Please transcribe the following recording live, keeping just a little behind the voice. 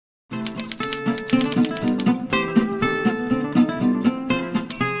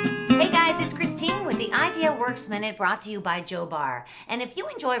Works Minute brought to you by Joe Bar. And if you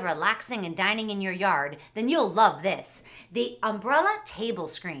enjoy relaxing and dining in your yard, then you'll love this. The Umbrella Table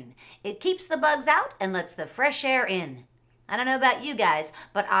Screen. It keeps the bugs out and lets the fresh air in. I don't know about you guys,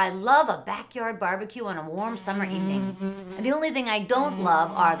 but I love a backyard barbecue on a warm summer evening. And the only thing I don't love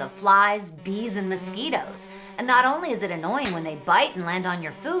are the flies, bees, and mosquitoes. And not only is it annoying when they bite and land on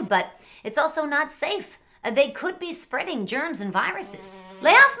your food, but it's also not safe. They could be spreading germs and viruses.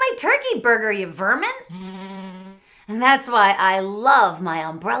 Lay off my turkey burger, you vermin! And that's why I love my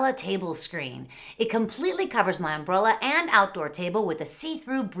Umbrella Table Screen. It completely covers my umbrella and outdoor table with a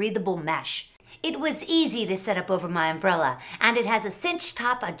see-through breathable mesh. It was easy to set up over my umbrella, and it has a cinch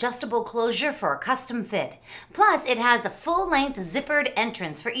top adjustable closure for a custom fit. Plus, it has a full-length zippered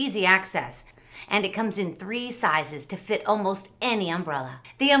entrance for easy access. And it comes in 3 sizes to fit almost any umbrella.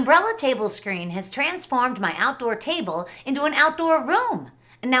 The Umbrella Table Screen has transformed my outdoor table into an outdoor room.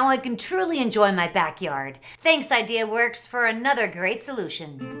 And now I can truly enjoy my backyard. Thanks, IdeaWorks, for another great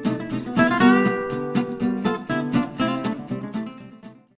solution.